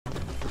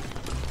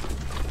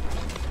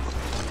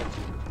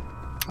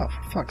Oh,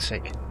 for fuck's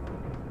sake.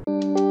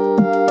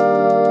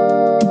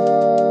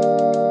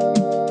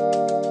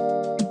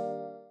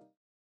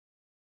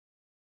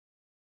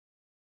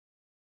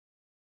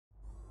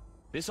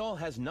 This all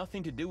has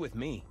nothing to do with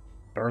me.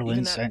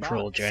 Berlin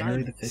Central, bot,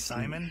 January the 15th.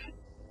 Simon?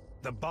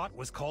 The bot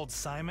was called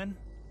Simon?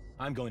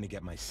 I'm going to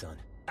get my son.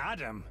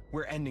 Adam!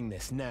 We're ending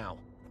this now.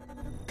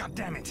 God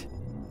damn it!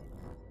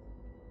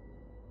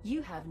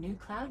 You have new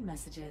cloud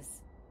messages.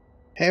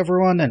 Hey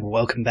everyone, and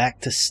welcome back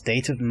to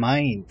State of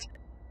Mind.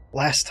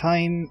 Last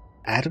time,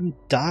 Adam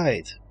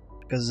died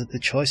because of the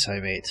choice I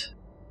made,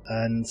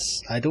 and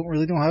I don't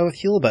really know how I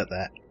feel about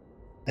that.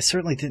 I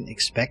certainly didn't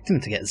expect him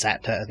to get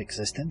zapped out of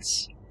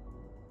existence.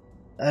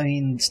 I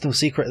mean, it's no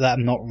secret that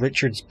I'm not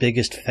Richard's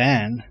biggest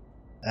fan,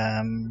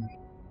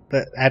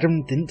 but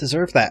Adam didn't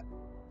deserve that.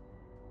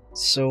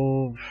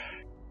 So,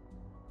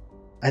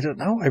 I don't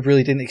know, I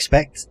really didn't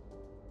expect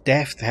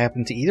death to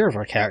happen to either of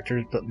our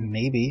characters, but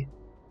maybe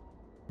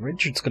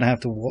Richard's gonna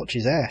have to watch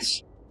his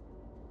ass.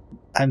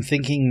 I'm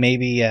thinking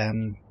maybe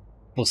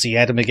we'll see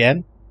Adam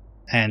again,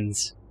 and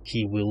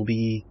he will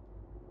be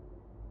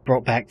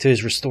brought back to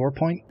his restore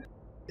point.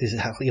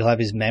 He'll have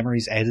his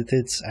memories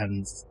edited,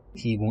 and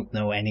he won't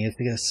know any of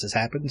this has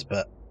happened,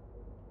 but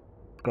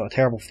I've got a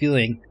terrible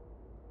feeling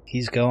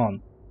he's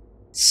gone.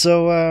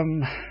 So,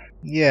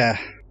 yeah.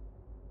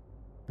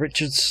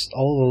 Richard's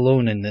all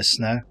alone in this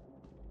now,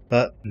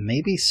 but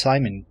maybe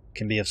Simon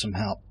can be of some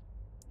help.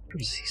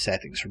 Privacy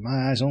settings for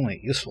my eyes only.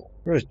 Useful.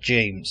 Where's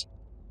James?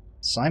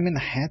 Simon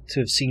had to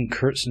have seen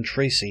Kurtz and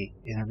Tracy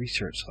in a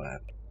research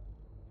lab.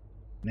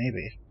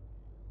 Maybe.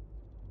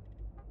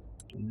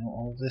 Do we know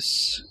all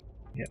this?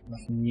 Yep,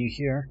 nothing new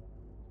here.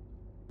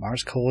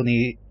 Mars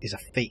Colony is a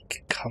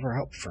fake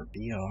cover-up for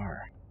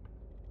VR.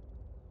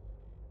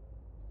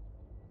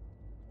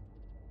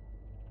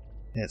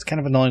 Yeah, it's kind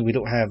of annoying we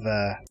don't have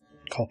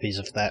copies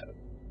of that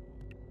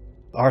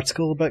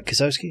article about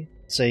Kosowski,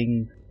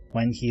 saying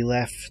when he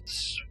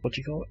left, what do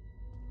you call it?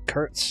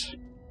 Kurtz?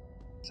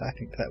 So I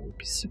think that would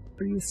be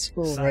super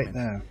useful Simon, right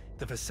now.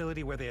 The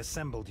facility where they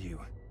assembled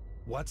you.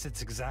 What's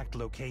its exact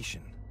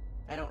location?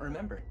 I don't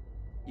remember.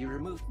 You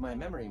removed my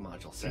memory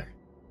module, sir.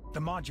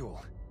 The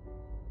module.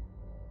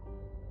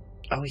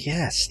 Oh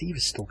yeah, Steve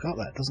has still got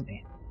that, doesn't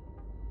he?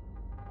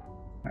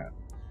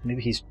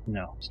 Maybe he's...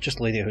 no, it's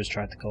just Lydia who's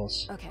tried to call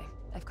us. Okay,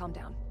 I've calmed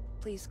down.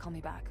 Please call me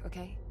back,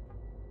 okay?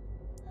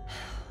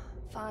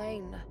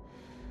 Fine.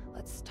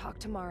 Let's talk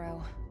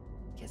tomorrow.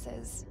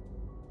 Kisses.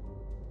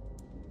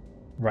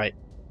 Right.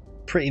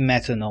 Pretty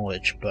meta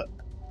knowledge, but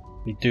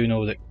we do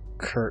know that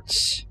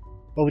Kurtz...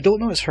 well, we don't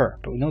know it's her,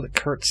 but we know that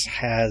Kurtz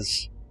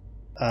has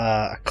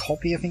a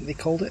copy, I think they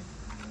called it,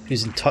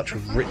 who's in touch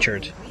with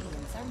Richard,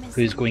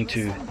 who's going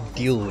to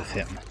deal with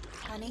him.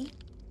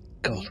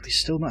 God, we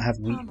still don't have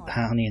wheat,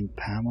 honey, and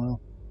palm oil.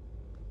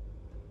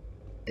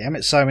 Damn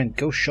it, Simon,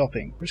 go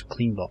shopping. Where's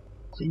Cleanbot?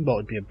 Cleanbot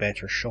would be a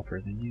better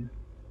shopper than you.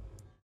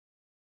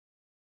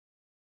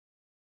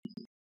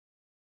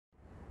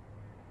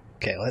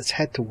 Okay, let's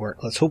head to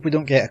work. Let's hope we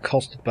don't get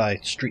accosted by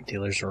street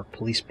dealers or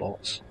police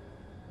bots.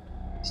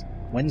 It's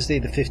Wednesday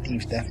the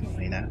 15th,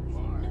 definitely now.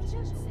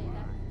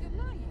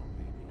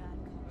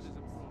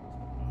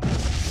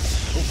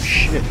 Oh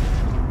shit.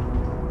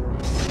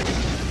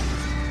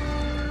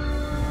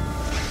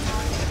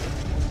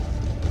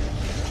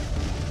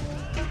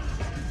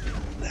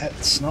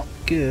 That's not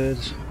good.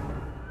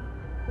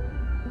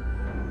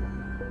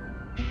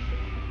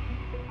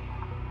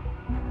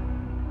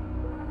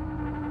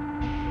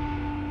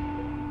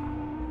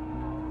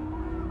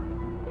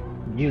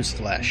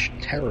 Newsflash,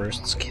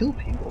 terrorists kill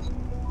people.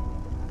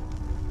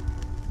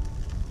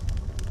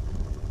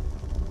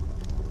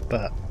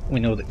 But we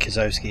know that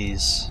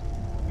Kosowski's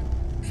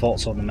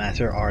thoughts on the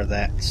matter are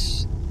that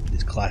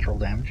it's collateral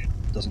damage.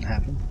 Doesn't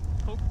happen.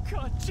 Oh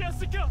God,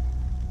 Jessica!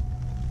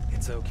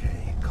 It's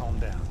okay. Calm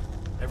down.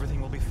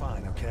 Everything will be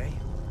fine, okay?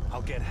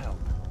 I'll get help.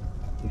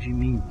 What do you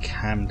mean,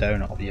 calm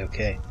down, it'll be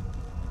okay?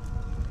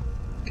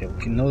 Okay,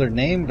 we can know their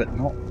name, but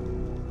not,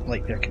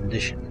 like, their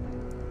condition.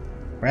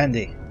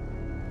 Randy.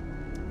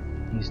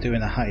 He's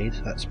doing a hide,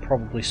 that's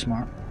probably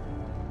smart.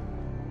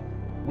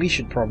 We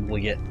should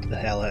probably get the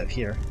hell out of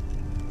here.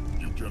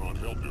 You cannot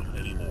help him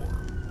anymore.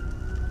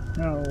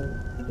 No,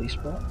 police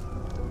bot.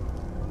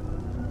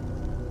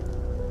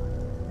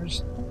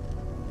 Where's...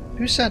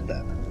 who said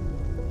that?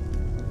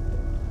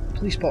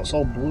 Police bots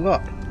all blew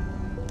up.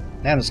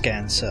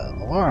 Nanoscan cell.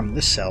 Alarm,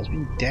 this cell's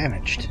been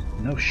damaged.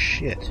 No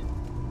shit.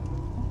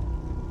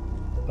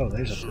 Oh,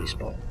 there's a police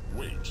bot.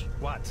 Wait.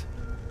 What?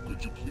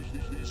 Could you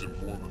please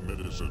inform Med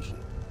Essential?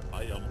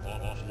 I am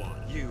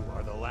offline. You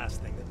are the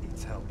last thing that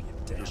needs help, you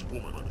This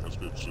damn. woman has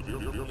been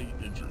severely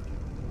injured.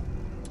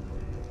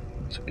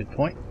 That's a good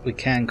point. We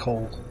can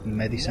call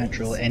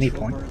MediCentral at any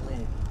point.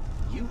 Berlin.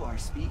 You are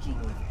speaking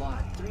with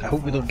bot I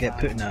hope we don't get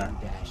put in a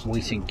 345-2-2.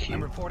 waiting I'm queue.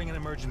 reporting an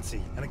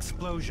emergency. An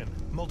explosion.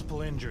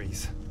 Multiple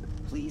injuries.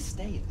 Please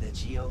state the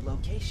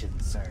geolocation,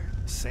 sir.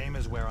 Same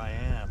as where I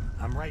am.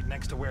 I'm right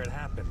next to where it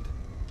happened.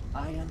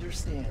 I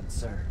understand,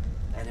 sir.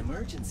 An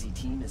emergency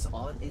team is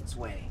on its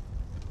way.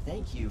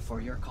 Thank you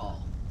for your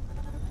call.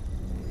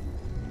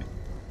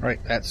 Right,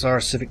 that's our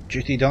civic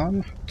duty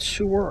done.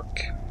 To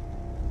work.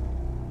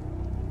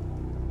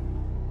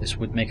 This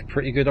would make a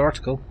pretty good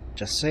article.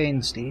 Just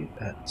saying, Steve.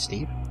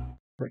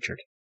 Richard.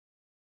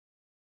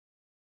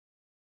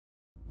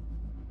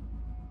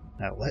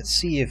 Now, let's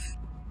see if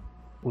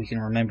we can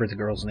remember the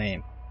girl's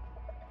name.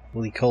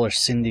 Will he call her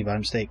Cindy by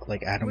mistake,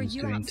 like Adam was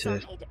doing to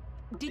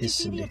Did you his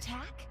see Cindy? the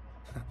attack?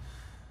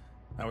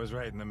 I was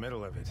right in the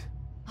middle of it.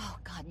 Oh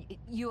God,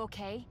 you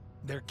okay?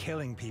 They're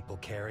killing people,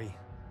 Carrie.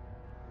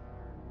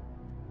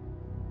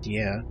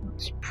 Yeah,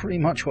 it's pretty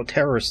much what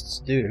terrorists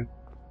do.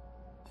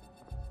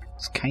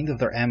 It's kind of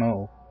their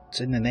MO. It's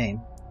in the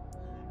name.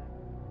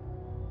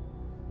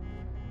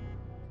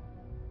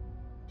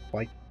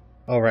 Why?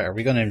 Oh right, are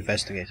we going to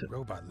investigate it?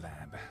 Robot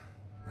lab.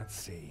 Let's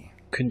see.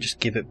 Couldn't just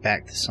give it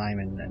back to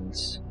Simon and,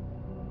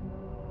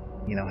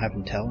 you know, have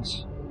him tell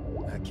us?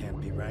 That can't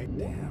be right.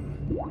 Damn.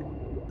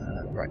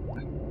 Right.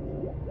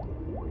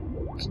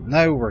 So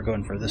now we're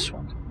going for this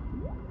one.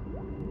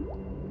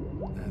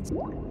 That's...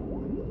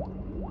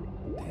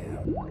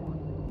 Damn.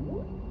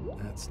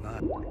 That's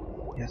not...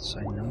 Yes,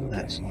 I know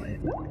that's not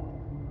it.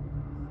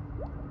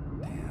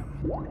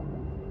 Damn.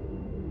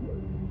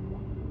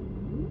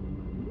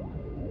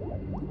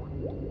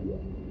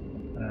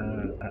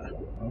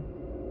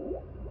 Oh.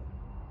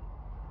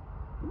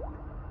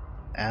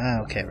 Ah,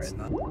 okay, That's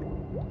right. not...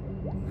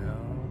 No.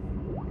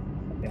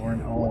 They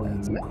weren't all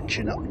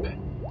matching up.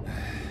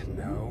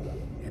 No.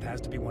 It has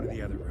to be one of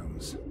the other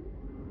rooms.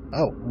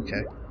 Oh,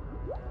 okay.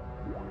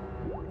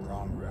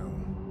 Wrong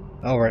room.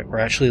 Alright, we're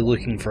actually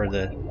looking for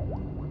the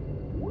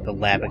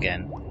lab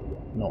again,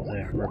 not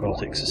the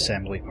robotics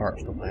assembly part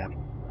of the lab.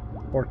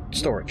 Or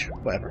storage,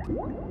 whatever.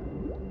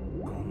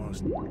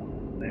 Almost...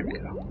 There we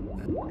go.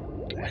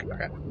 Ah,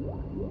 crap.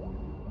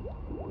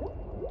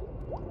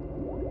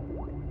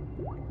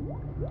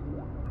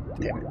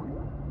 Damn it.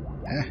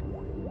 Ah.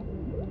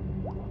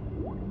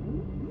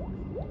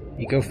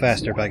 You go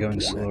faster by going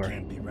That slower.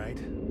 can't be right.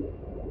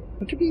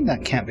 What do you mean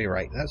that can't be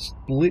right? That's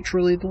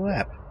literally the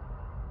lab.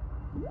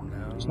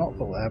 No. It's not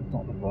the lab,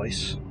 not the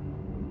voice.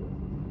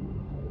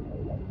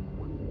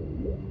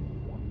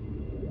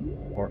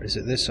 Or is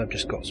it this? I've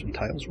just got some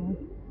tiles wrong.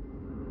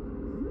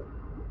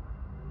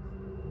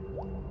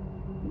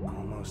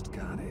 Almost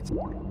got it.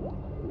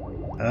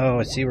 Oh,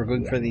 I see, we're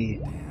going for the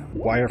Damn.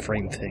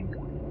 wireframe thing.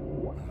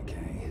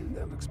 Okay,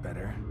 that looks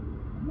better.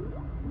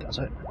 Does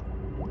it?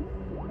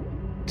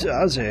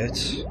 Does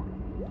it?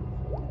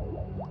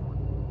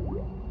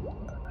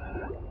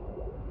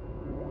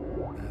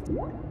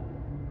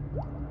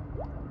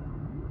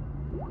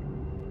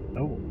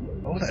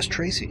 Oh, that's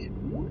Tracy.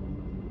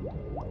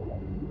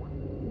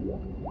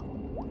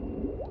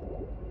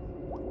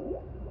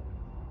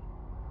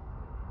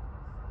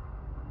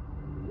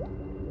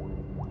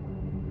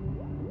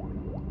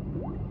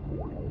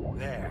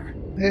 There.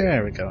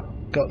 There we go.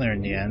 Got there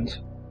in the end.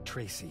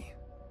 Tracy.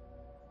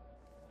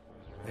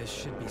 This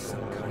should be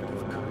some kind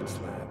of Kurt's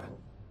lab.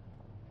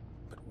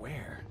 But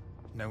where?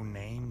 No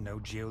name, no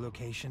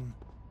geolocation?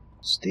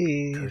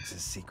 Steve.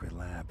 Kurt's secret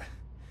lab.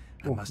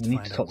 I Oh, must we need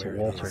find to out talk to where it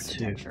Walter is.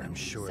 too. I'm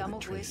sure Some that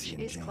of Tracy which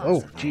and is James...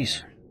 Oh, classified.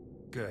 jeez.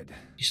 Good.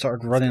 You started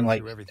Let's running go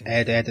like through everything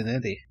Ed, again. Ed, and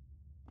Eddie.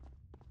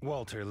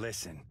 Walter,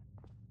 listen.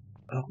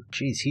 Oh,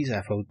 jeez, he's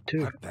FO'd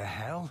too. What the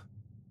hell?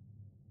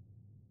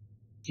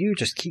 You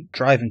just keep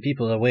driving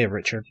people away,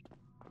 Richard.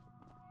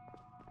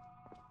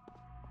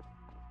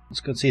 Let's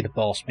go see the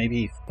boss.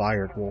 Maybe he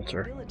fired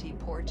Walter. Mobility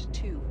port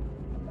 2.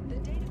 The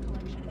data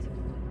collection is...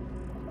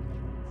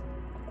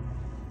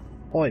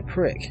 Oi,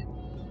 prick.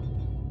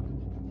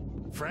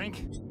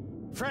 Frank?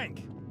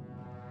 Frank!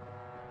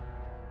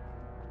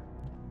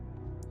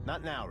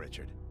 Not now,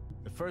 Richard.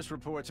 The first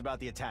report's about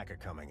the attacker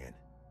coming in.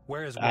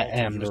 Where is I Walter?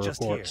 am He the was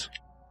just report. here.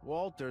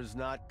 Walter's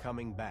not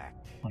coming back.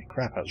 My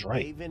crap, I was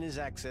right. Gave in his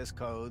access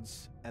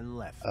codes and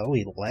left. Oh,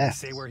 he Did he left.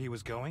 say where he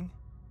was going?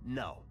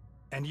 No.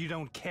 And you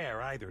don't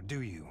care either,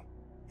 do you?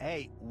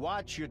 Hey,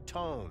 watch your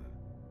tone.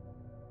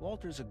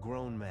 Walter's a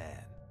grown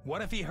man.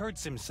 What if he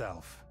hurts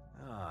himself?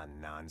 Ah,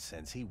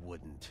 nonsense. He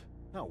wouldn't.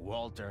 No,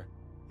 Walter.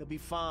 He'll be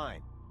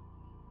fine.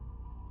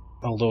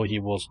 Although he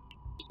was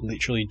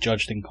literally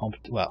judged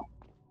incompetent. Well,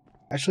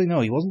 actually,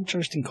 no, he wasn't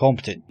judged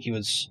incompetent. He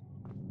was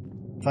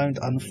found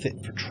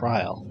unfit for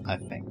trial, I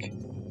think.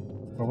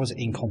 Or was it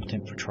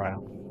incompetent for trial?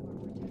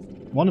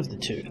 One of the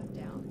two.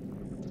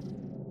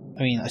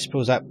 I mean, I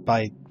suppose that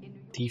by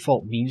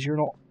default means you're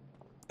not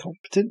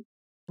competent,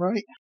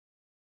 right?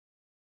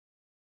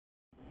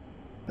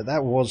 But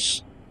that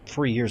was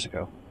 3 years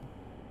ago.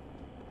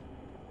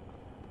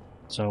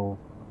 So,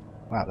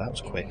 wow, that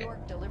was In quick. New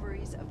York,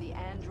 deliveries of the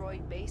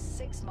Android Base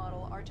 6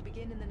 model are to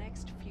begin in the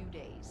next few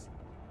days.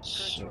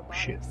 Kurtz So,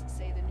 shit. Robotics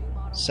say the new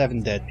model 7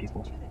 is dead connected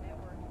people. to the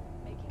network,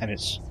 making And it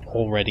it's possible.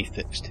 already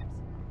fixed.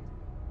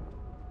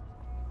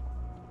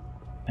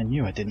 I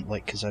knew I didn't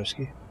like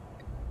Kosowski.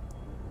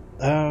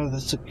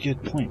 That's a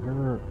good point.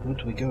 Where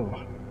do we go?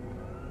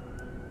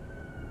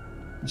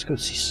 Let's go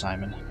see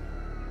Simon.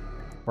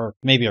 Or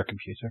maybe our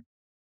computer.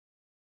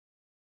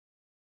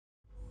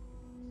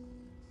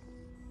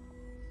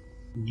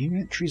 New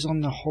entries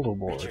on the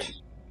holoboard. Richard,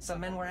 Some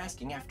men were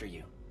asking after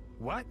you.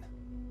 What?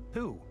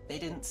 Who? They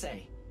didn't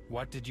say.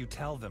 What did you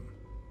tell them?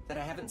 That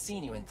I haven't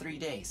seen you in 3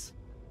 days.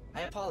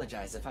 I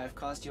apologize if I've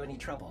caused you any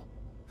trouble.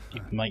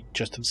 You might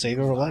just have saved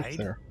her life Lied?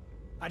 there.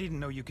 I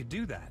didn't know you could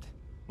do that.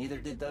 Neither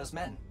did those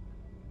men.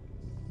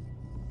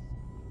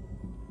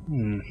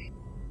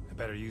 I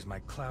better use my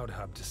cloud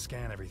hub to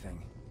scan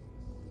everything.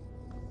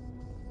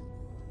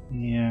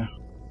 Yeah.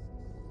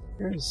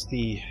 Here's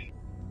the...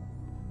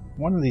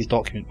 One of these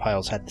document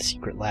piles had the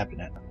secret lab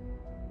in it.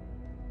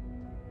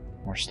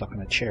 We're stuck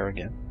in a chair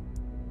again.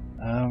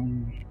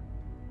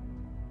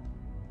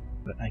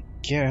 But I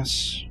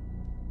guess...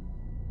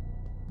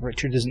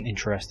 Richard isn't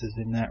interested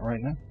in that right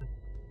now.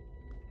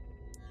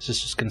 Is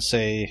this just gonna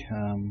say,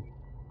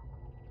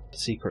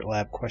 secret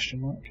lab question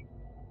mark?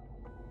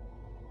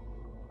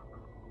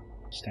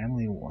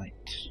 Stanley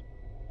White.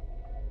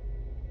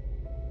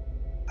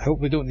 I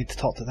hope we don't need to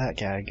talk to that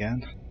guy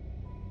again.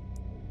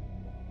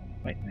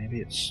 Wait,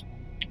 maybe it's...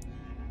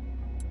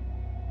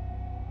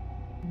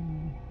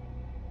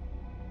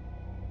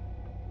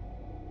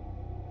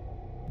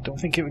 Don't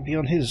think it would be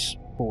on his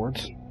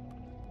board.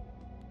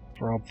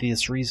 For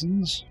obvious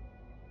reasons.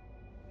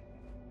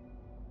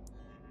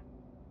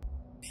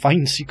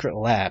 Find secret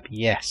lab,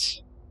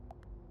 yes.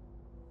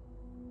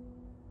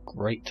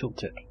 Great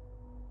tooltip.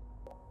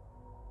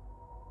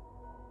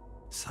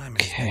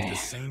 Simon's been to the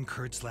same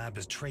Kurtz lab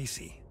as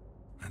Tracy.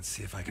 Let's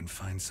see if I can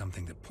find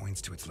something that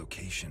points to its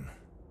location.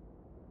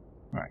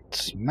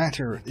 Right,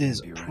 matter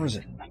is a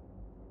prison.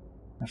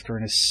 After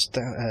an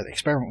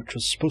experiment which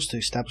was supposed to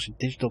establish a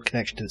digital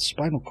connection to the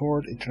spinal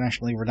cord,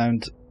 internationally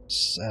renowned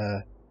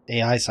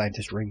AI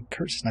scientist Ray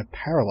Kurtz is now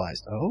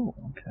paralyzed. Oh,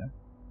 okay.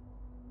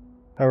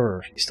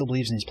 However, he still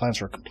believes in his plans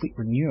for a complete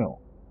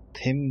renewal.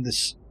 To him,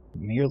 this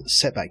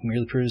setback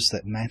merely proves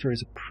that matter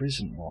is a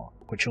prison wall,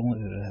 which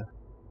only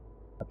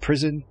a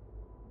prison,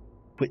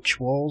 which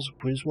walls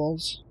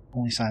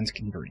only science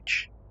can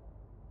breach.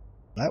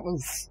 That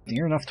was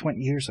near enough 20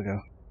 years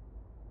ago.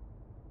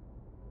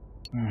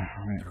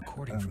 Right. The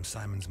recording from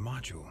Simon's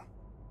module.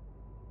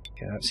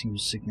 Okay, that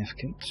seems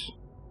significant.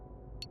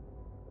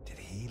 Did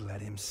he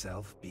let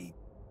himself be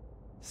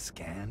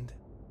scanned?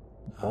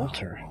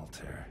 Walter. Oh,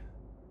 Walter.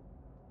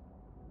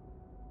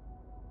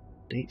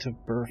 Date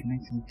of birth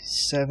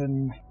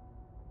 1987.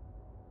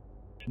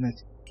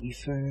 Genetic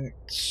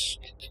defects.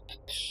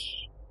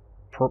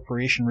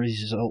 Appropriation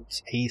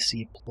results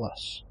AC+.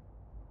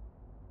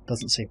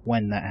 Doesn't say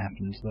when that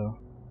happened though.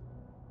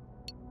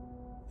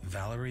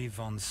 Valerie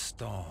von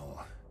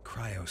Stahl,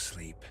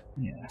 cryosleep.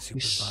 Yeah,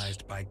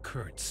 supervised by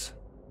Kurtz.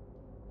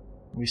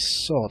 We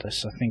saw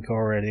this, I think,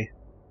 already.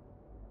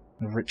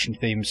 The rich and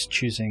famous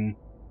choosing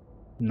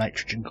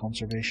nitrogen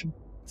conservation.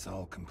 It's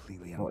all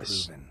completely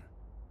unproven.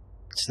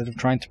 Instead of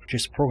trying to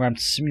produce a program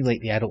to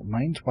simulate the adult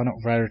mind, why not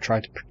rather try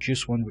to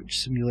produce one which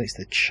simulates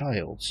the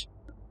child's?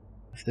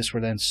 If this were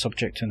then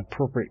subject to an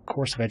appropriate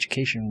course of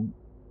education,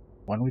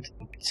 one would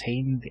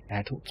obtain the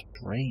adult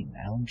brain,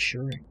 Alan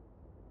Turing.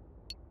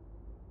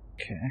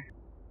 Okay.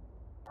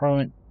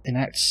 Parliament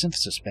enacts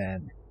synthesis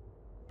ban.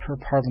 Per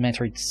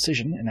parliamentary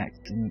decision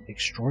enacted in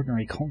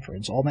extraordinary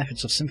conference, all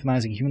methods of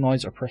synthesizing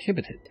humanoids are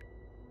prohibited.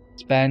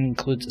 This ban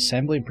includes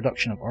assembly and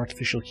production of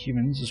artificial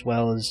humans, as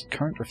well as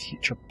current or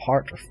future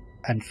part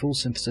and full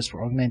synthesis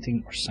for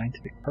augmenting or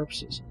scientific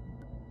purposes.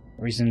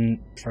 The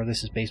reason for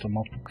this is based on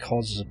multiple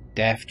causes of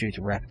death due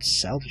to rapid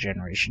cell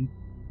degeneration,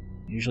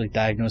 usually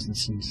diagnosed in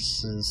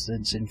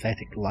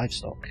synthetic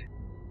livestock.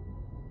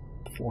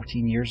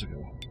 14 years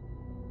ago.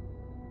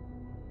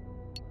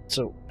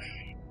 So,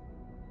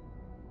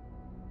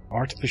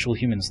 artificial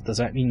humans, does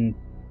that mean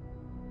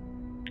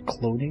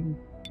cloning?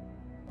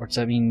 Or does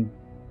that mean...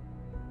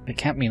 It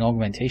can't mean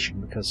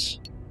augmentation because,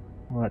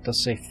 well, it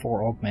does say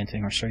for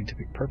augmenting or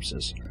scientific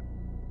purposes.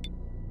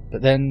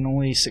 But then,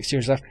 only 6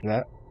 years after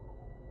that,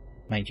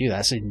 mind you,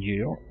 that's in New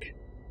York.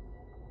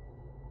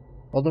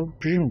 Although,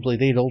 presumably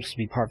they'd also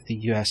be part of the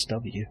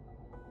USW.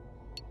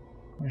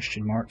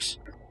 Question marks.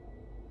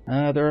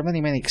 There are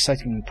many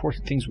exciting and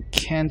important things we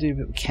can do,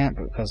 but we can't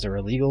because they're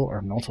illegal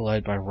or not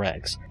allowed by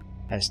regs.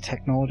 As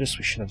technologists,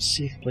 we should have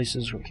safe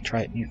places where we can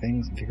try out new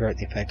things and figure out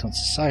the effect on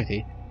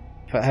society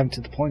without having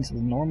to deploy into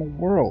the normal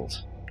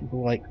world.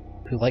 People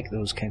who like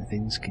those kind of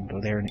things can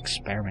go there and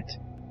experiment.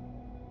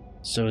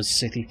 So is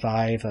City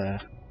 5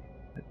 a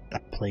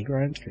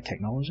playground for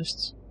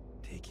technologists?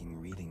 Taking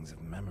readings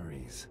of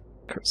memories.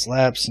 Kurtz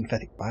Lab,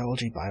 synthetic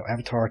biology,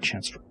 bioavatar,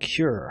 chance for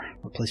cure,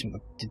 replacement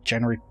of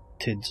degenerated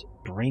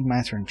brain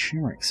matter and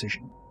tumor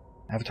excision.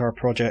 Avatar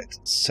project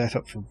set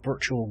up for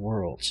virtual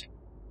worlds.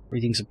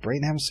 Readings of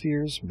brain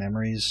hemispheres,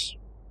 memories,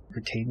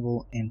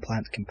 retainable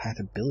implant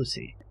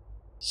compatibility.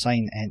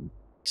 Sign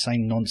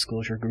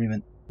non-disclosure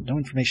agreement. No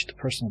information to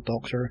personal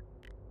doctor.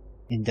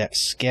 In-depth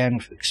scan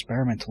with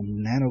experimental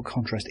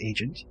nano-contrast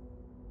agent.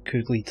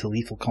 Could lead to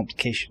lethal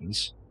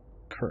complications.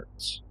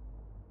 Kurtz.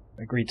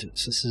 Agreed to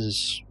this. This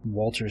is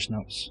Walter's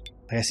notes.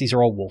 I guess these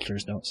are all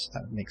Walter's notes.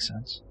 That would make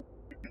sense.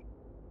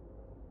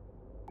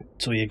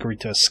 So he agreed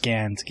to a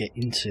scan to get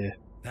into...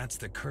 That's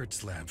the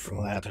Kurtz lab from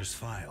Walter's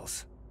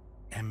files.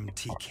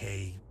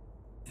 MTK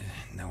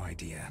No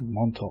idea.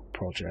 Montauk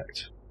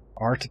Project.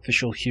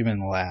 Artificial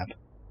Human Lab.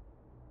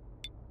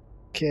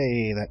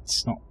 Okay,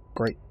 that's not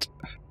great.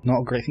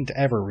 Not a great thing to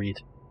ever read.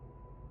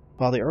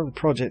 While the early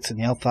projects in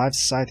the L5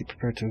 Society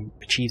prepared to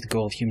achieve the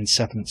goal of human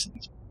settlements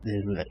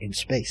in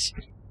space,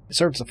 it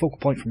served as a focal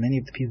point for many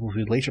of the people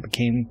who later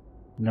became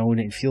known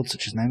in fields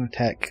such as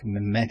nanotech,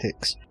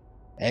 memetics,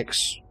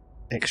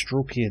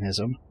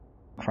 extropianism.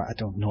 I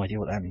don't no idea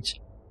what that means.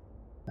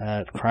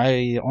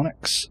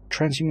 Cryonics,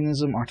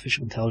 transhumanism,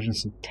 artificial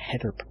intelligence, and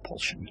tether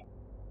propulsion.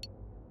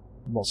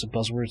 Lots of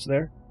buzzwords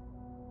there.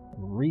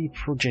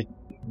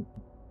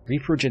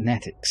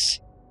 Reprogenetics.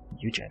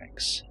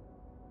 Eugenics.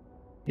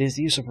 It is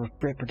the use of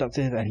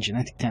reproductive and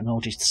genetic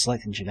technologies to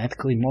select and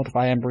genetically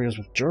modify embryos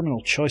with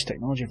germinal choice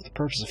technology for the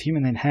purpose of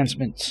human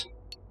enhancement.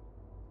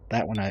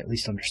 That one I at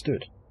least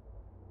understood.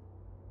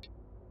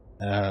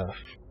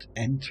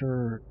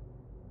 Enter...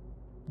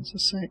 What's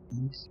this say?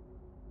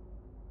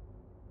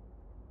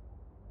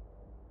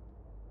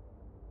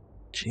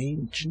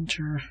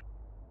 Ginger...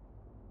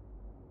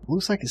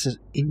 Looks like it says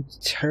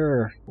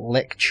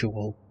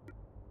intellectual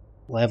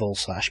level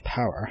 /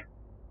 power.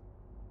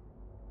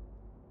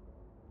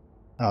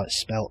 Oh, it's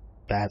spelled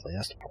badly,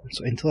 that's the problem.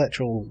 So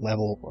intellectual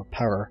level or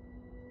power,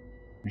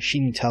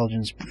 machine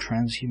intelligence,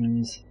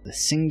 transhumans, the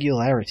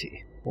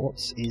singularity.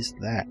 What is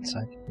that?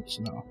 I don't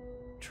know.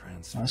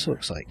 This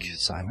looks like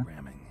Simon.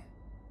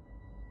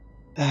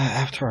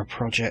 Avatar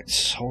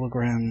projects,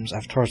 holograms,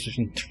 avatars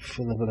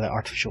for the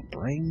artificial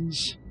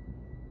brains.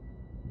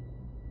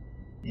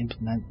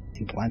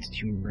 Implanted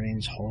human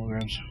brains,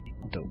 holograms.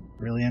 I don't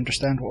really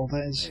understand what all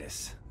that is.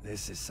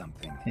 This is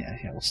something.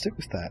 Yeah, we'll stick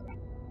with that.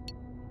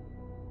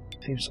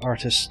 Famous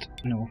artist,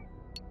 no.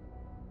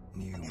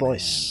 New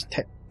Voice.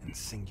 And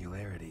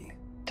singularity.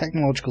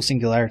 Technological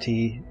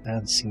singularity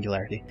and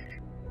singularity.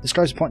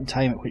 Describes a point in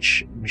time at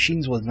which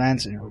machines will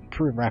advance and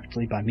improve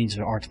rapidly by means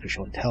of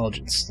artificial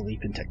intelligence. The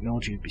leap in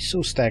technology would be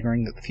so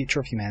staggering that the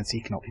future of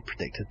humanity cannot be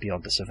predicted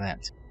beyond this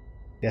event.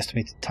 The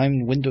estimated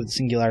time window of the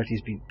singularity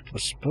has been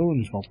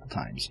postponed multiple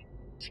times.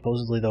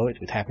 Supposedly, though, it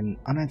would happen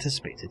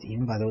unanticipated,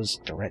 even by those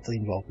directly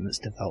involved in its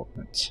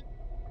development.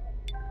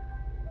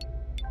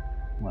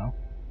 Well,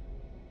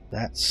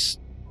 that's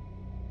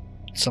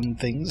some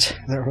things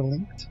that are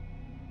linked.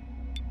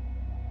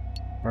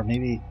 Or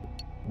maybe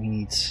we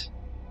need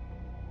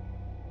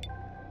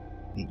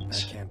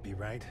That can't be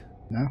right.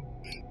 No?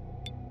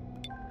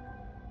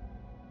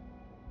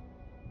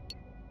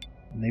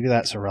 Maybe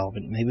that's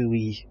irrelevant. Maybe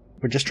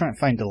we're just trying to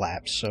find the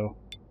lab, so...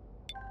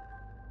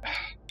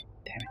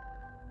 Damn it.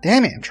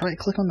 Damn it! I'm trying to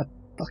click on the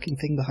fucking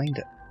thing behind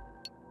it.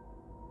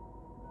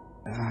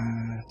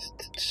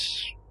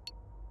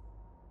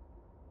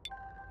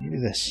 Maybe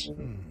this.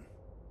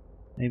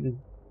 Maybe...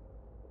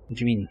 What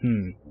do you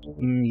mean,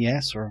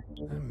 yes, or...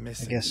 I'm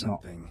missing I guess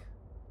something.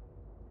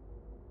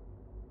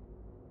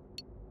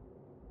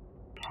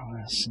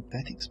 not.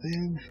 Synthetics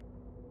ban?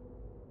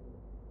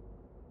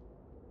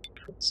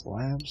 Fritz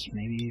Labs,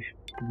 maybe...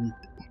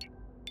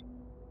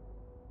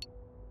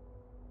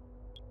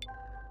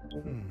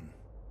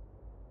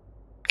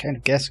 Kind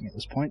of guessing at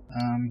this point.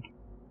 I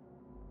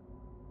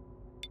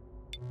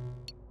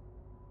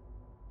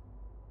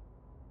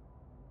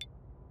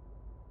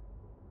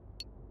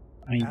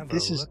mean,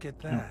 this is... Look at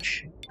that. Oh,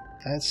 shit.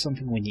 That's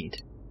something we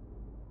need.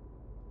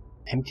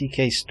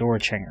 MTK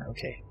storage hanger,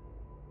 okay.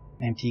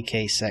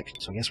 MTK section,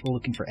 so I guess we're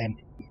looking for damn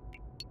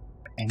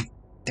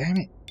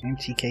it,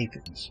 MTK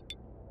things.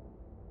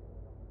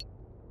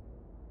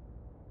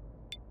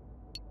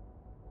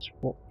 So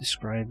what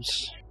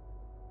describes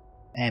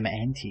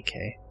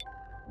MNTK?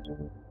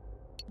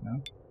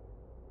 No?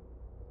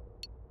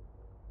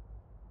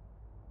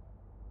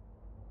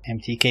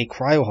 MTK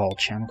cryohull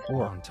channel 4.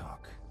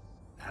 Montauk.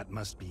 That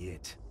must be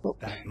it. Oh.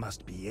 That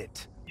must be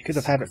it. You could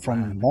have had it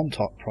from the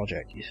Montauk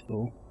project, you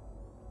fool.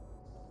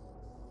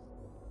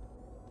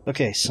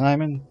 Okay,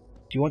 Simon, do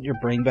you want your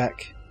brain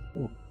back?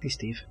 Oh, hey,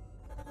 Steve.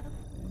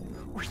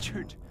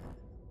 Richard,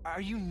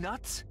 are you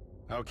nuts?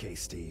 Okay,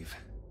 Steve.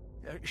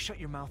 Shut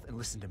your mouth and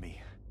listen to me.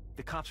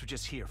 The cops were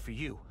just here for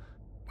you.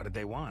 What did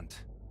they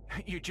want?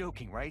 You're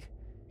joking, right?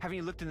 Haven't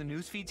you looked in the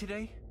news feed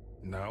today?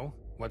 No?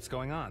 What's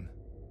going on?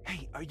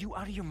 Hey, are you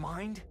out of your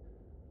mind?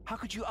 How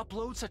could you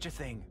upload such a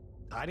thing?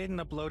 I didn't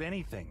upload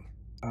anything.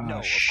 Oh, No,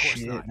 of course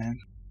shit, not. man.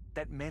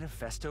 That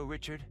manifesto,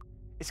 Richard?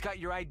 It's got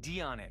your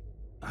ID on it.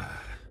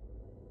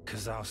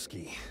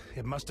 Kosowski.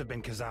 It must have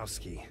been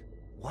Kosowski.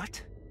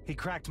 What? He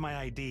cracked my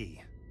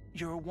ID.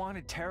 You're a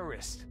wanted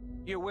terrorist.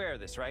 You're aware of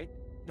this, right?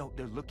 No,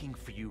 they're looking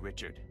for you,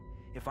 Richard.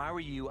 If I were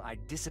you,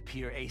 I'd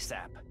disappear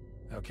ASAP.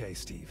 Okay,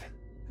 Steve.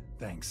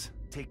 Thanks.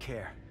 Take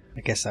care.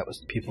 I guess that was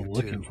the people You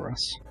looking too. for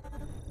us.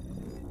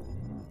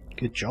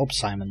 Good job,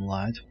 Simon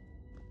lied.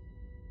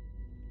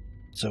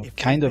 So, If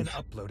kind they've of...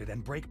 been uploaded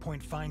and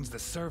Breakpoint finds the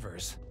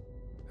servers,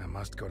 I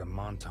must go to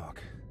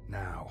Montauk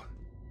now.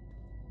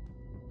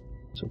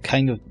 So,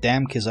 kind of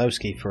damn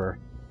Kosowski for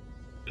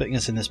putting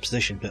us in this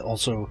position, but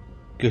also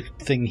good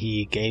thing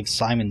he gave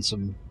Simon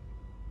some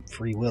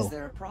free will. Is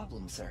there a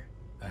problem, sir?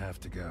 I have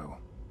to go.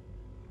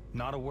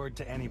 Not a word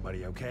to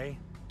anybody, okay?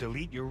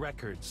 delete your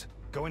records.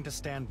 Go into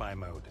standby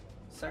mode.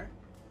 Sir,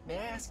 may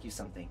I ask you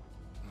something?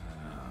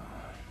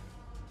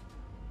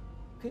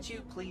 Could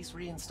you please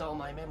reinstall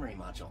my memory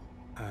module?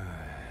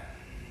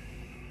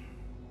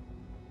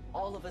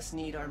 All of us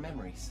need our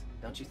memories,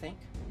 don't you think?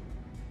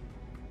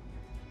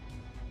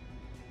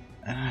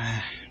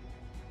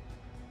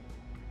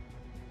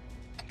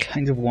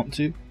 Kind of want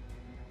to,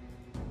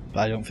 but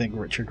I don't think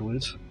Richard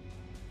would.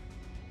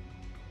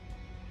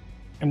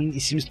 I mean,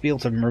 he seems to be able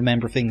to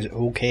remember things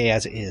okay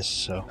as it is,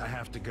 so I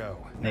have to go.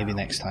 maybe now.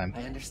 next time.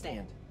 I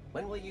understand.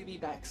 When will you be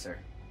back, sir?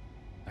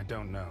 I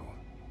don't know.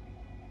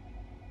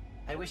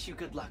 I wish you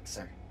good luck,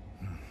 sir.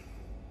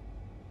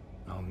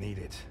 I'll need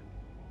it.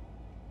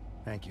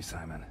 Thank you,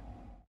 Simon.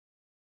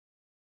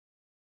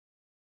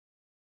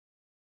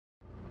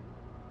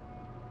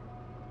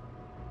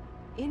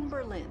 In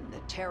Berlin, the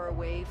terror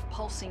wave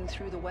pulsing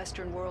through the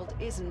Western world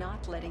is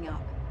not letting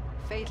up.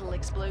 Fatal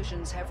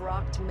explosions have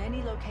rocked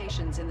many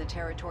locations in the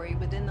territory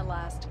within the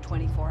last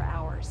 24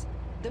 hours.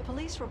 The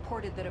police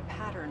reported that a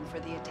pattern for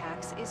the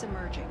attacks is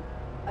emerging.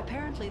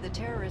 Apparently, the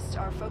terrorists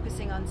are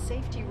focusing on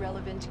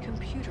safety-relevant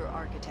computer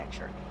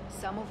architecture,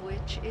 some of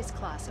which is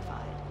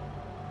classified.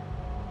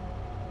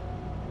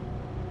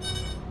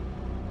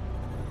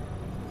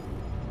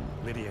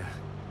 Lydia.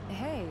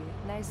 Hey,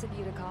 nice of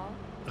you to call.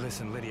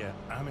 Listen, Lydia,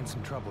 I'm in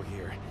some trouble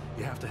here.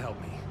 You have to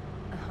help me.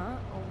 Uh-huh.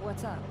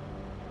 What's up?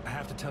 I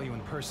have to tell you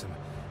in person.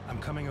 I'm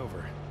coming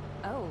over.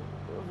 Oh,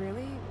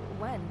 really?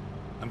 When?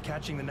 I'm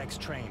catching the next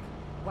train.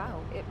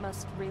 Wow, it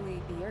must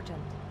really be urgent.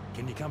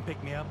 Can you come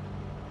pick me up?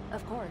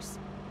 Of course.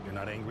 You're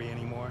not angry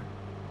anymore?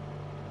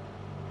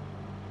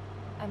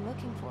 I'm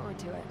looking forward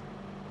to it.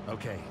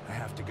 Okay, I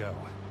have to go.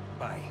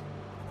 Bye.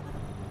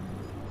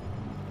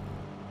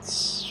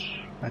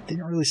 That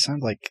didn't really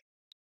sound like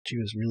she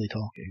was really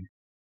talking.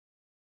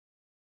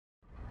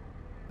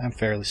 I'm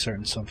fairly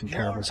certain something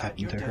terrible's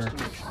happened to her.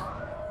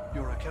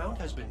 Your account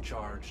has been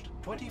charged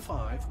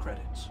 25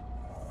 credits.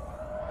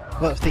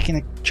 Well, if they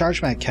can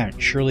charge my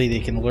account, surely they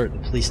can alert the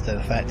police to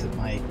the fact that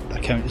my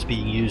account is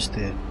being used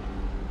to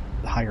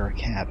hire a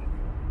cab.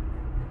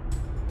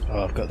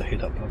 Oh, I've got the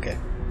hood up, okay.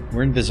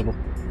 We're invisible.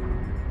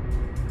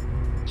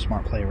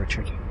 Smart play,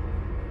 Richard.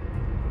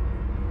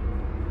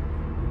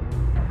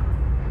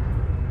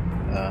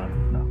 No.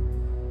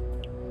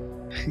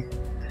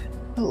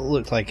 It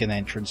looked like an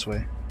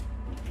entranceway.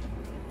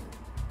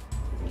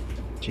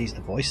 Jeez,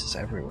 the voices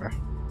everywhere.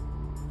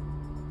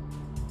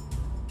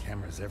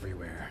 Cameras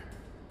everywhere.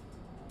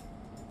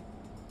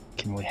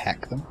 Can we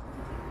hack them?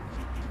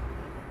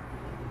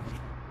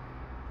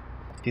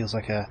 Feels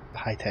like a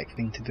high-tech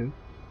thing to do.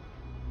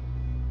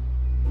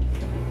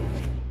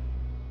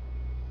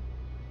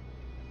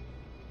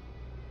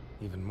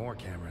 Even more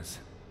cameras.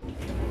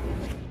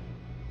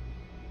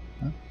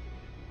 Huh?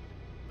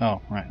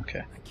 Oh, right,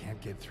 okay. I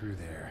can't get through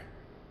there.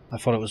 I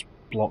thought it was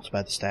blocked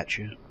by the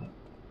statue, but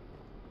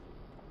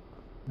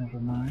never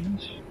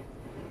mind.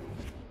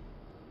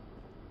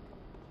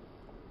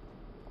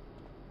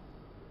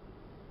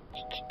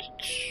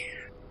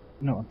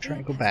 No, I'm trying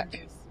to go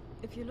back.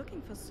 If you're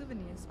looking for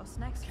souvenirs or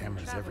snacks from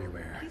Cameras travel,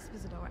 everywhere. please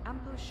visit our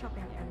ample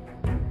shopping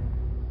area.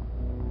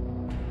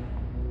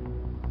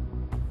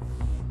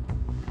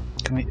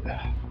 Can we...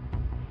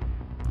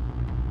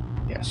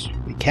 Yes,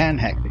 we can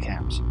hack the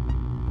cams.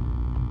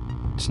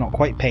 It's not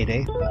quite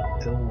payday,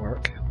 but it'll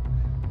work.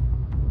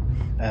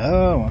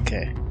 Oh,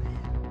 okay.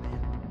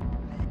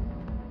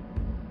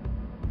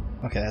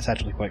 Okay, that's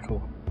actually quite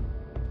cool.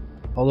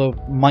 Although,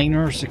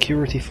 minor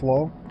security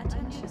flaw,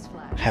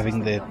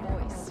 having the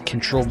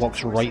control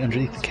box right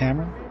underneath the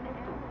camera.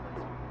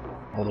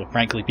 Although,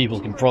 frankly, people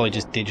can probably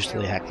just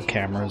digitally hack the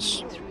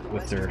cameras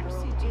with their...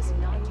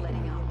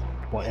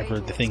 whatever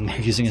the thing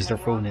they're using as their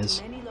phone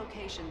is.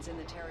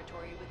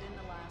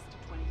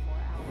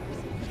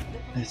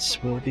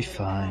 This will be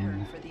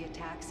fine.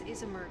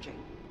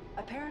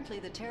 Apparently,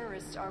 the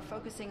terrorists are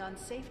focusing on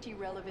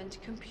safety-relevant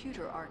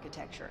computer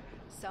architecture,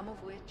 some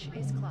of which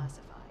is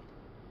classified.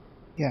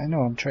 Yeah, I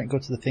know, I'm trying to go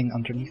to the thing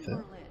underneath it.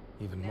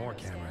 Even more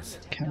cameras.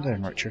 Calm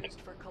down, Richard.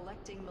 For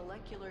collecting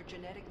molecular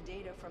genetic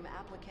data from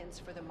applicants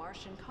for the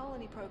Martian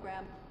colony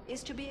program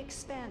is to be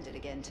expanded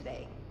again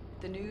today.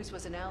 The news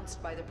was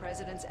announced by the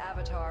president's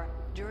avatar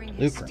during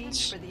his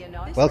speech for the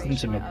inauguration. Welcome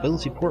to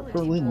Mobility Port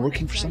Berlin.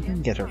 Looking for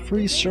something? Get our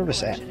free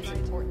service app.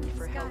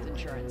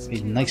 It'd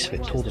be nice if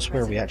it told us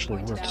where we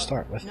actually were to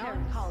start with.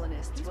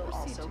 Non-colonists will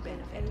also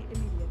benefit.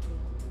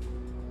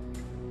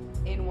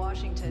 In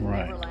Washington,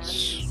 Neverland,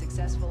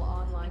 successful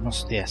online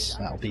Yes,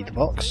 that'll be the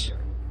box.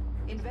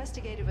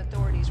 Investigative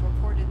authorities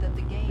reported that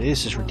the game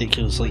This is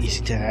ridiculously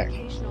easy to hack.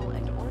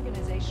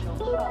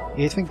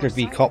 You'd think there'd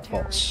be cop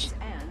bots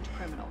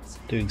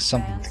doing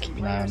something to keep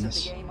an eye on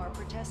this.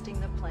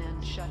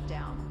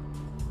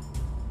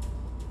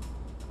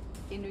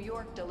 In New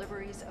York,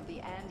 deliveries of the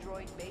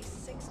Android Base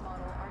 6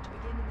 model are to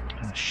begin in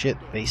the next Shit,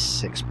 Base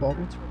 6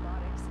 model?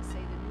 Robotics say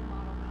the new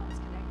model comes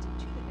connected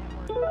to the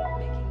network,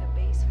 making the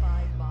Base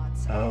 5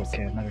 bots. Oh,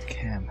 okay, another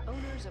cam.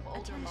 Owners of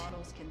older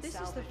models can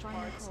salvage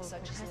parts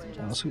such as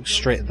Let's go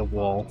straight at the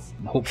wall.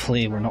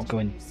 Hopefully we're not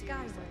going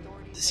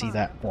to see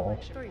that wall,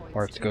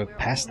 or to go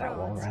past that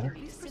wall, rather.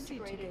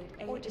 Disintegrated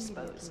or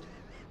disposed.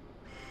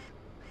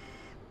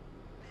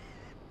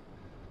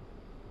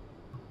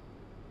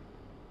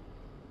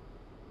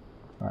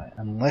 Right,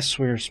 unless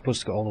we're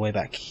supposed to go all the way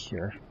back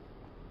here,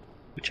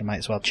 which I might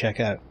as well check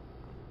out.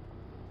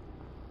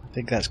 I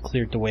think that's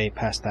cleared the way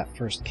past that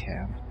first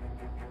cam.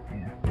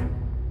 Yeah.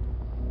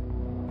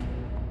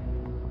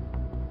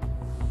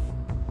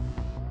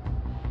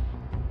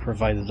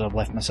 Provided I've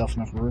left myself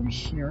enough room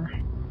here.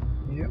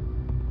 Yep.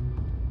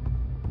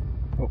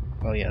 Oh,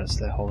 well yeah, that's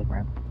the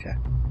hologram. Okay.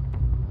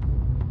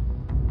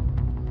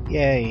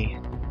 Yay!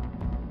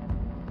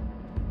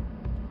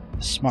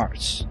 The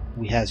smarts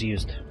we has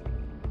used.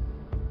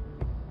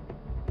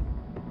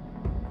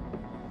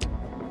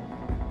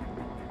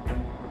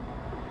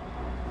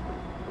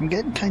 I'm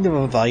getting kind of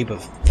a vibe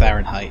of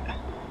Fahrenheit,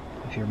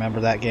 if you remember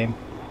that game.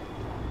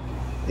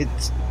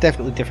 It's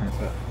definitely different,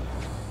 but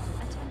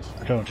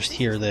I don't just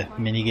hear the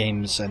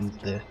mini-games and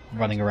the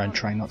running around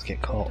trying not to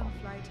get caught.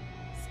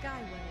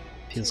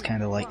 Feels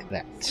kind of like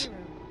that.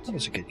 That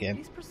was a good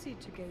game.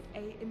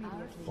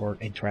 Or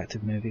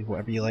interactive movie,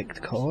 whatever you like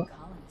to call it.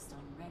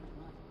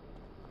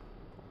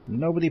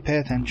 Nobody pay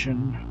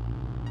attention.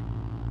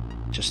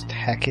 Just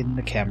hacking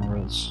the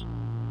cameras.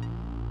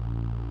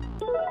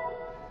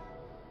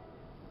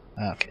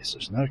 Okay, so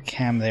there's another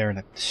cam there and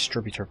a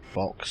distributor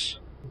box.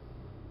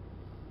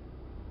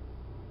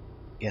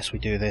 Guess we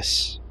do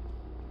this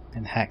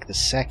and hack the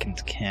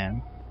second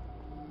cam.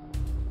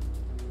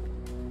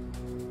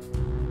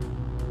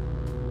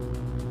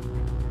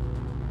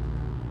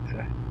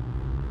 Okay.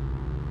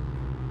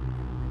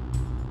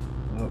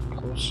 Oh,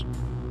 close.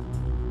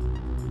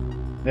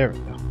 There we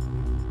go.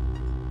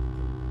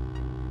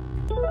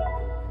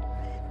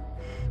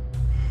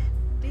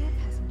 Dear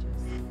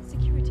passengers,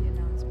 security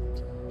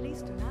announcement.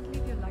 Please do not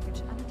leave your luggage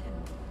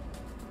unattended.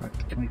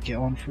 Right, can we get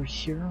on through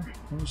here?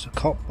 There's a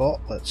cop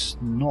bot, let's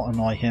not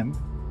annoy him.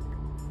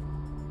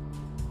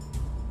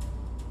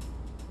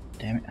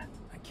 Damn it.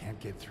 I can't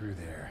get through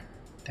there.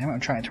 Damn it, I'm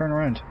trying to turn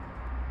around.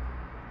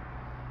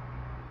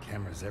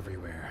 Cameras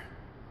everywhere.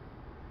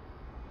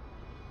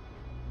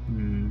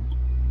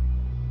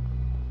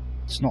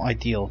 It's not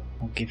ideal,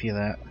 I'll give you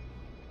that.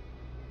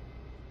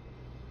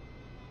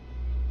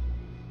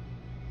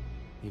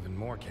 Even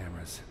more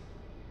cameras.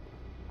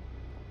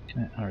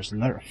 Oh, there's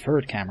another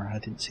third camera, I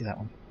didn't see that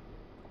one.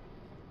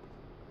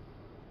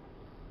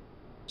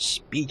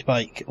 Speed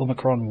bike,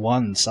 Omicron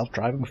 1,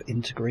 self-driving with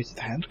integrated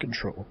hand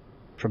control.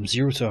 From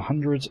 0 to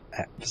 100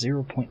 at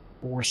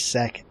 0.4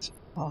 seconds.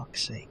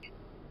 Fuck's sake.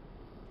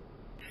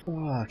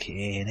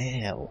 Fucking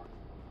hell.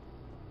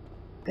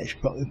 That's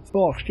fucking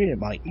fast, isn't it,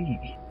 mate?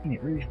 Isn't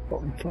it really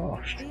fucking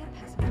fast? Dear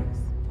passengers,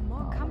 for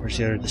more comfort Where's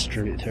the other and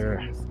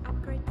distributor? service,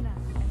 upgrade now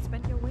and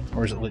spend your waiting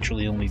Or is it time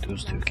literally with only Next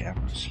those two Flight.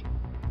 cameras?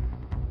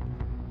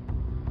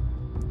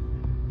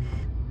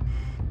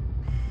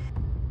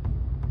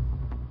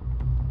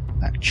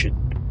 That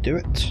should do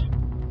it.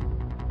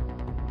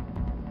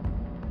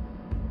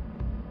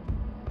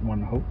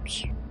 One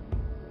hopes.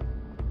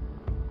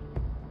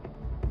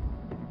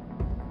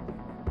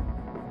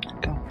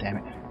 God damn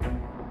it.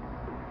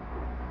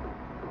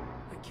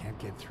 I can't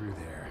get through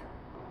there.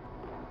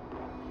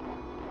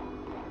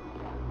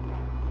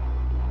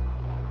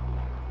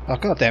 Oh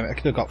god damn it, I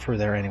could have got through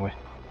there anyway.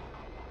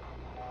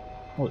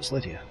 Oh, it's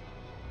Lydia.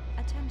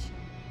 Attention.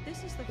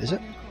 This is the Is it?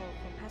 final call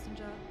for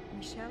passenger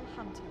Michelle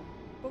Hunter.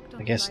 Booked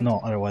on I guess flight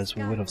not, otherwise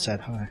we would have said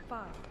hi.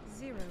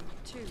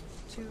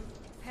 5022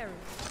 Paris.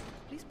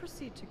 Please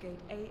proceed to gate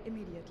A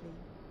immediately.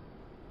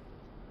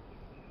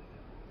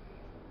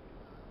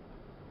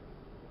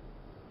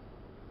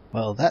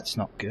 Well, that's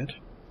not good.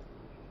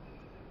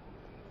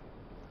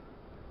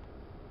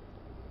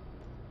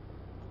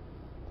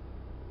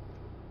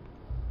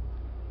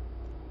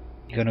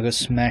 You gonna go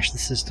smash the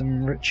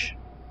system, Rich?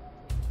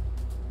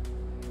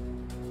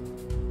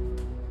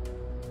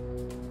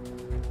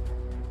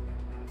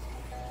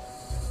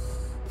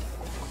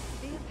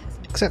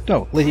 Except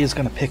no, Lydia's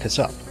gonna pick us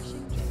up.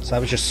 So that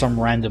was just some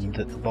random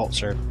that the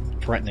bots are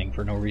threatening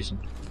for no reason.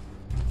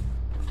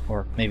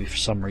 Or maybe for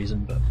some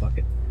reason, but fuck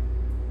it.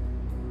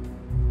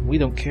 We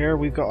don't care,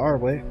 we've got our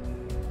way.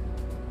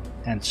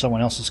 And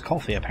someone else's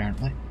coffee,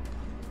 apparently.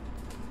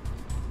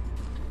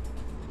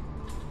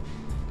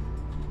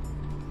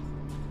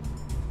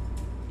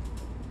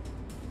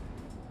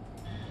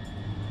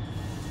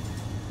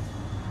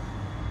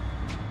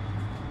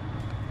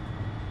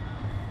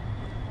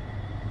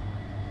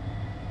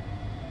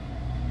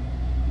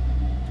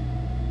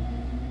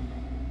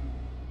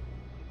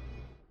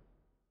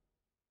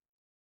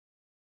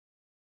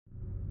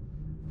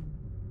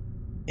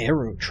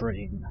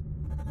 Aerotrain.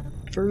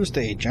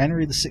 Thursday,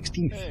 January the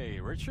 16th. Hey,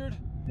 Richard.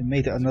 We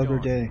made it another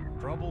day.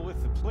 Trouble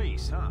with the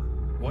police, huh?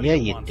 What Yeah,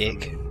 do you want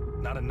dick. from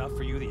me? Not enough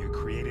for you that you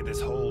created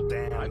this whole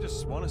damn... I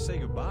just want to say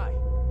goodbye.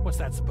 What's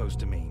that supposed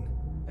to mean?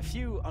 A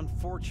few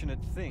unfortunate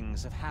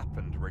things have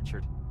happened,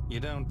 Richard. You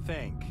don't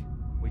think?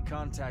 We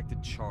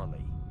contacted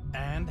Charlie.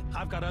 And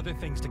I've got other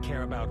things to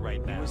care about right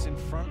He now. was in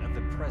front of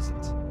the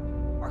present.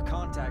 Our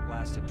contact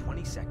lasted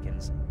 20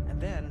 seconds, and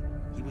then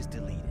he was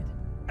deleted.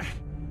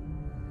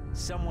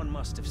 Someone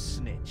must have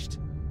snitched.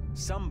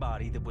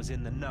 Somebody that was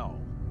in the know.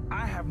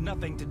 I have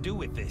nothing to do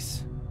with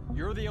this.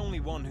 You're the only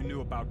one who knew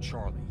about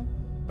Charlie.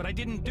 But I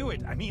didn't do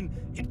it. I mean,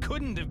 it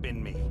couldn't have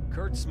been me.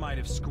 Kurtz might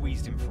have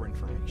squeezed him for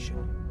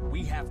information.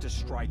 We have to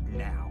strike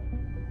now.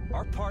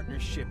 Our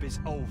partnership is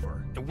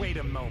over. Wait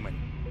a moment.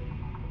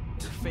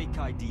 The fake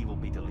ID will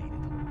be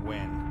deleted.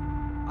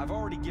 When? I've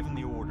already given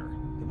the order.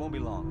 It won't be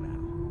long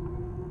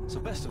now. So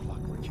best of luck,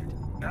 Richard.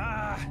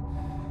 Ah!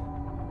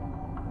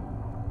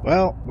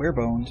 Well, we're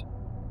boned.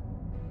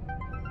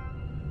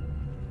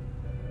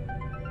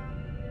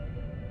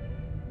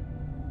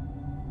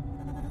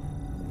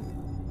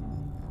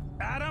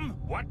 Adam,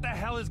 what the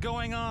hell is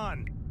going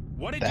on?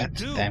 What did That's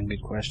you do? a damn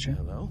good question.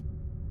 Hello?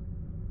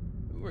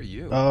 Who are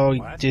you? Oh, he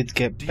What? did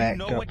get Do back you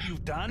know up. what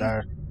you've done?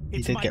 He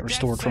It's did my get death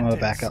restored from a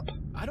sentence. backup.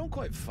 I don't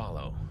quite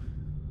follow.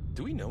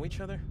 Do we know each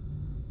other?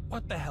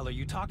 What the hell are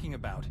you talking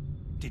about?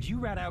 Did you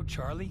rat out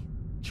Charlie?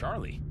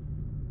 Charlie?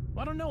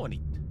 I don't know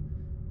any...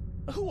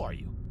 Who are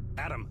you?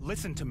 Adam,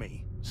 listen to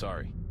me.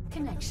 Sorry.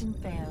 Connection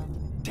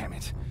failed. Damn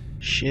it.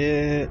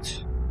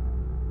 Shit.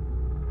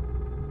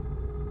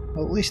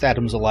 Well, at least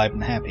Adam's alive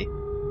and happy.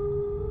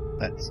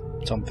 That's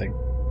something.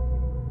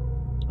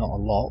 Not a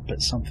lot,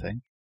 but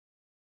something.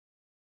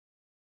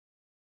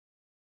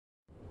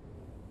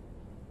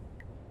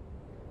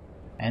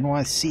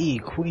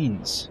 NYC,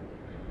 Queens.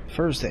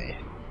 Thursday.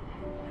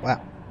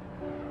 Wow.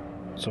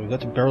 So we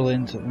got to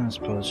Berlin to, I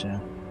suppose, yeah.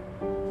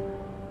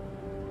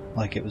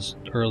 Like it was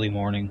early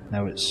morning,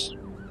 now it's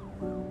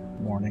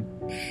morning.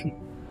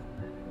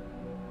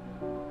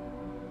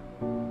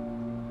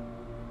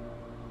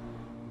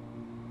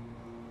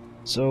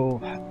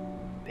 So,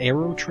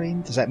 aero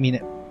train, does that mean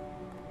it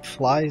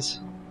flies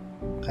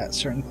at a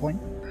certain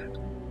point?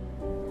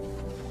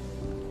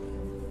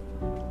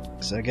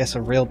 So I guess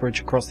a rail bridge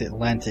across the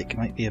Atlantic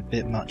might be a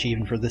bit much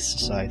even for this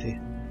society.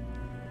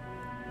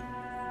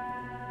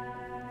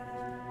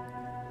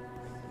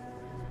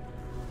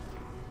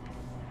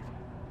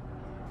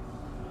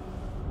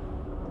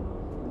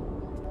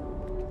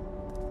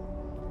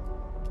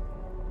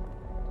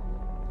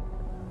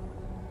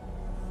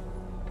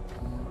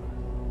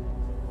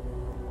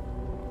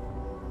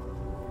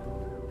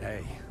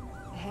 Hey.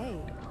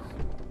 Hey,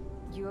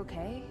 you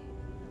okay?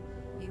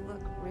 You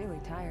look really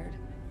tired.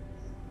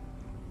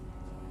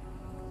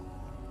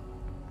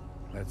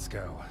 Let's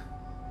go.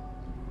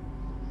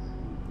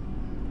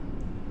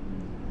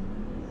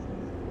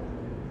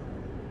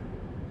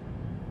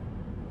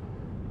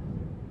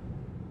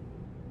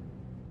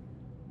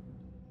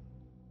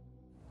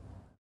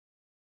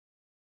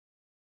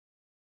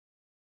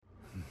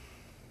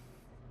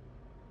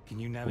 Can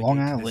you navigate Long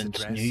to this Island,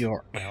 address? New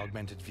York. My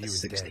augmented view The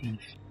is dead. 16th.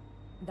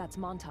 That's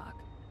Montauk.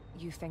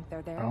 You think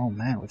they're there? Oh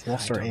man, we've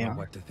lost I our don't know AR.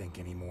 what to think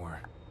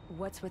anymore.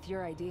 What's with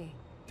your ID?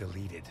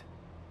 Deleted.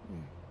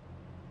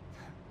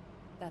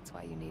 That's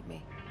why you need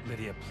me.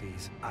 Lydia,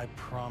 please. I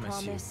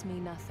promise Promise me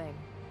nothing.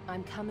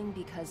 I'm coming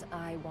because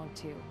I want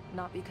to,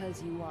 not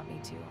because you want me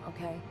to,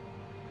 okay?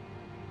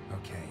 you.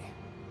 Okay.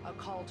 A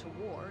call to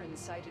war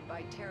incited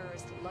by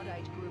terrorist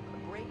Luddite group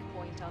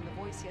Breakpoint on The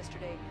Voice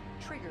yesterday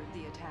triggered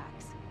the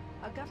attacks.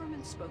 A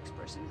government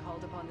spokesperson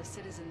called upon the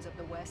citizens of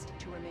the West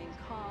to remain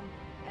calm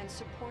and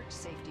support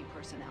safety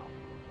personnel.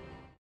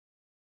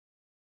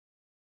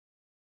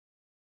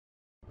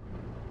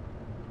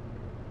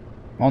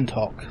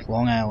 Montauk,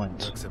 Long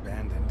Island. Looks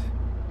abandoned.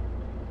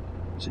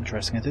 It's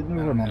interesting, I didn't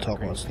know I where don't have a Montauk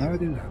great was. Now I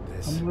feeling do. about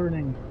this. I'm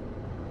learning.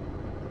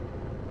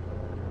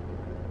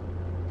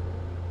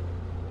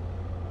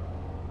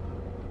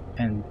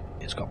 And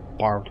it's got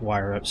barbed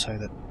wire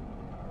outside it.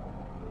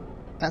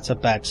 That's a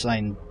bad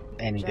sign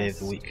any day of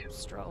the week.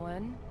 Stroll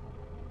in.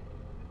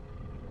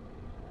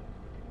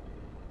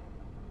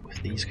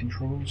 With these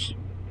controls.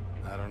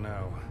 I don't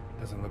know.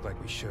 Doesn't look like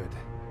we should.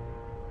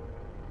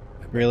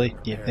 I bet Really? they're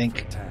You prepared think?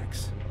 for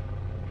attacks.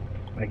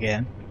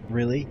 Again?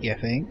 Really? You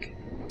think?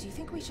 Do you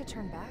think we should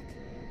turn back?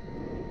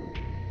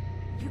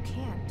 You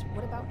can't.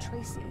 What about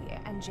Tracy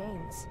and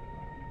James?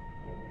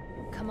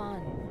 Come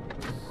on.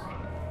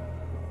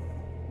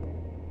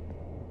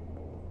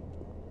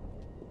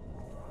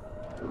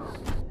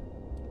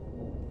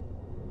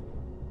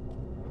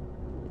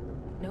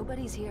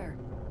 Nobody's here.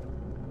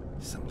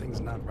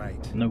 Something's not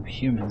right. No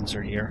humans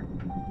are here.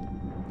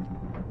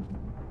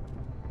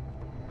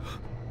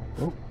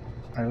 Oh,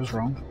 I was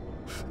wrong.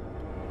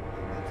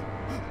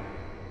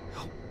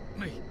 Help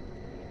me.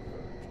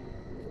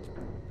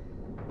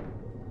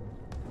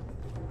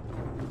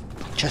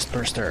 Chest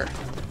burster.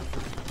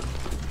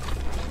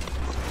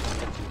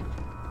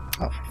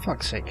 Oh, for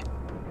fuck's sake.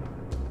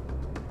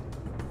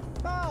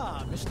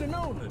 Ah, Mr.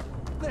 Nolan.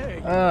 There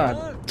you Ah,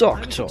 are.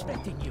 Doctor. I was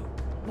expecting you.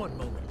 One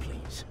moment,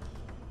 please.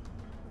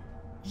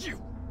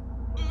 You.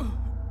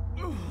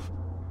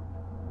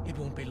 It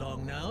won't be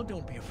long now.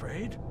 Don't be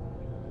afraid.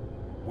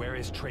 Where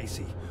is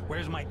Tracy?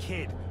 Where's my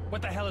kid?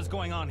 What the hell is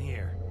going on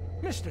here?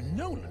 Mr.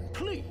 Nolan,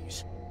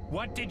 please.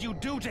 What did you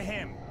do to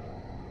him?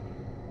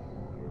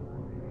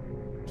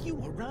 You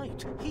were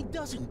right. He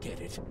doesn't get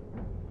it.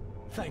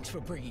 Thanks for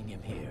bringing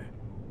him here.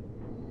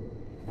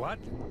 What?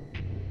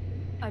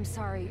 I'm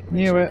sorry,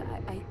 Knew Richard.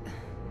 it.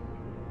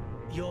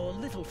 Your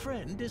little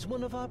friend is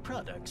one of our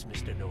products,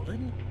 Mr.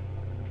 Nolan.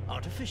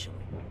 Artificial.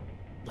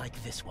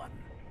 Like this one.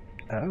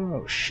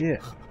 Oh,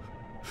 shit.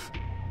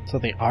 So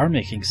they are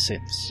making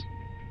sense.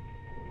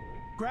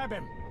 Grab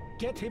him.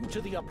 Get him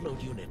to the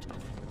upload unit.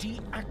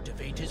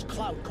 Deactivate his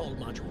cloud call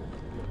module.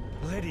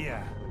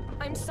 Lydia!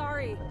 I'm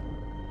sorry.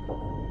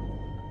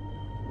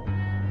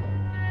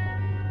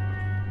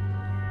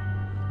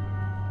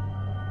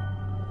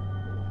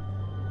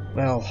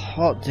 Well,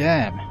 hot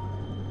damn.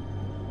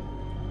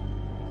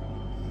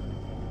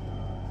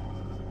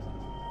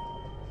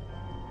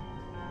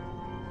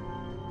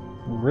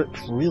 Rip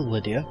real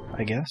Lydia,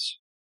 I guess.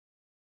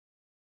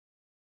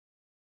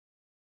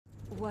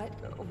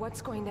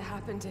 What's going to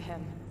happen to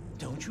him?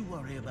 Don't you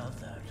worry about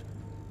that.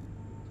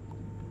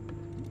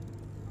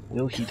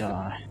 Will he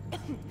die?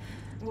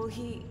 Will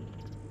he...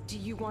 Do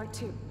you want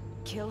to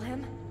kill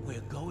him?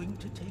 We're going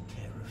to take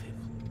care of him.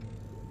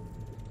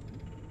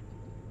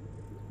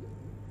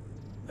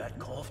 That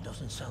cough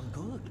doesn't sound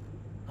good.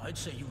 I'd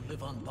say you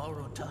live on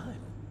borrowed time.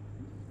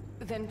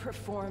 Then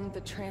perform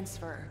the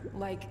transfer,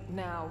 like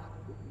now.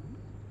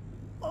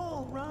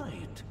 All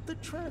right, the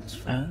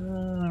transfer.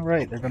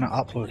 Right, they're gonna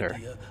upload her.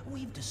 Lydia,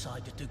 we've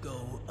decided to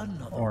go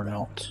another Or route.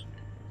 not.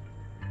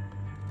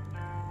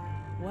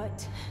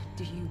 What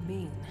do you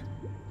mean?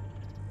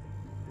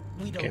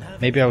 We don't Okay,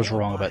 have maybe I was any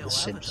wrong about bio the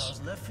Sims.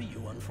 avatars left for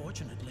you,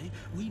 unfortunately.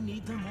 We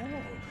need them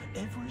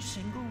all, every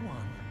single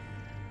one.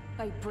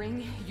 I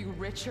bring you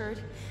Richard.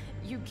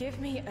 You give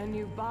me a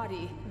new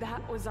body.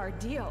 That was our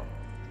deal.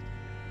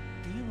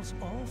 Deal's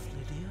off,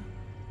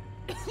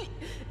 Lydia.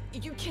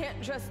 You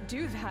can't just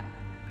do that.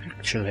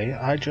 Actually,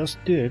 I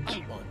just did.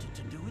 I wanted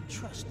to do it,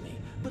 trust me,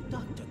 but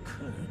Dr.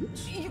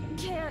 Kearns... You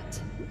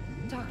can't.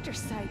 Dr.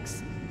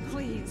 Sykes,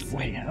 please.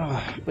 Wait,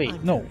 I'm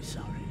no. very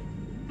sorry.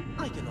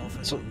 I can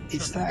offer So, you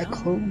is some that a now.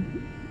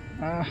 clone?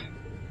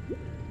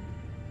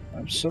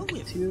 I'm so With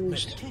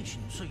confused.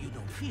 medication, so you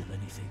don't feel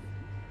anything.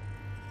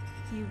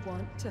 You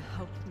want to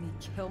help me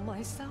kill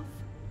myself?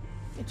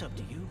 It's up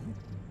to you.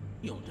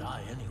 You'll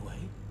die anyway.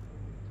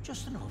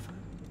 Just an offer.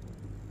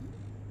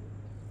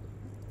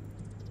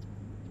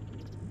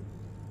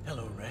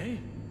 Hello, Ray?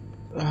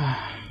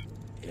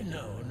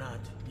 No, not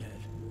yet.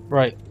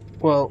 Right,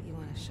 well,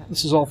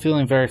 this is all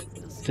feeling very...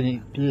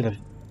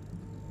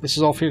 This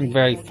is all feeling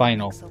very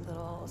final. A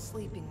little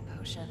sleeping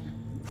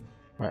potion.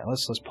 Right,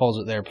 let's pause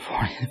it there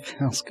before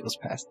anything else goes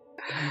past.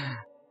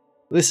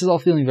 This is all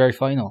feeling very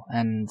final,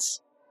 and...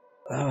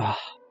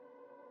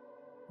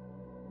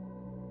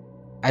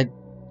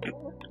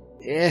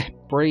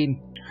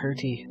 brain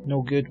hurty,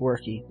 no good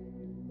worky.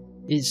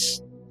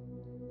 Is...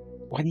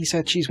 When he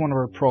said she's one of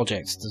her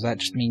projects, does that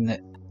just mean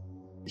that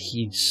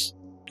he's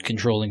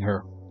controlling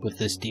her with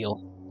this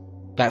deal?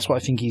 That's what I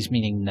think he's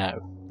meaning now.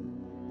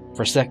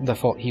 For a second I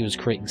thought he was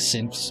creating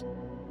synths,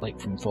 like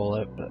from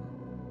Fallout, but...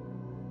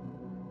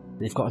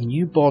 They've got a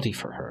new body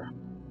for her.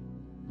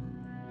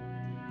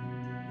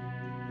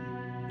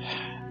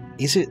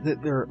 Is it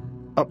that they're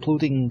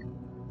uploading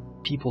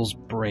people's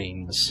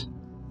brains?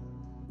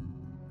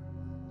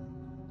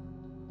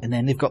 And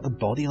then they've got the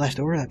body left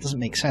over? That doesn't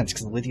make sense,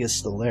 because Lydia's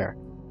still there.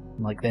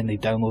 And like, then they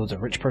download a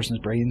rich person's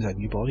brains, a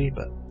new body,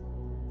 but...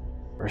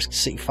 Or is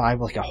City 5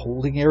 like a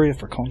holding area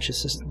for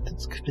consciousnesses?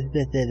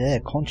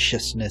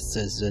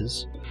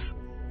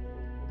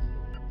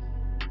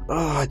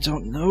 Oh, I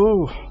don't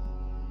know.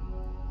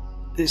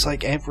 It's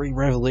like every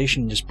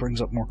revelation just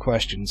brings up more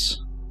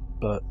questions.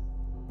 But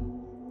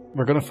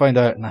we're going to find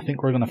out, and I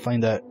think we're going to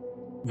find out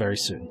very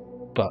soon.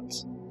 But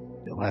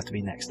it'll have to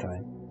be next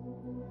time.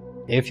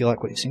 If you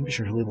like what you've seen, be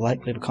sure to leave a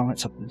like, leave a comment,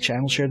 sub to the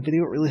channel, share the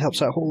video. It really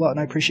helps out a whole lot and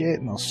I appreciate it.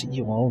 And I'll see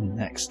you all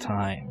next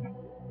time.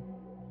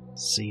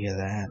 See you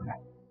then.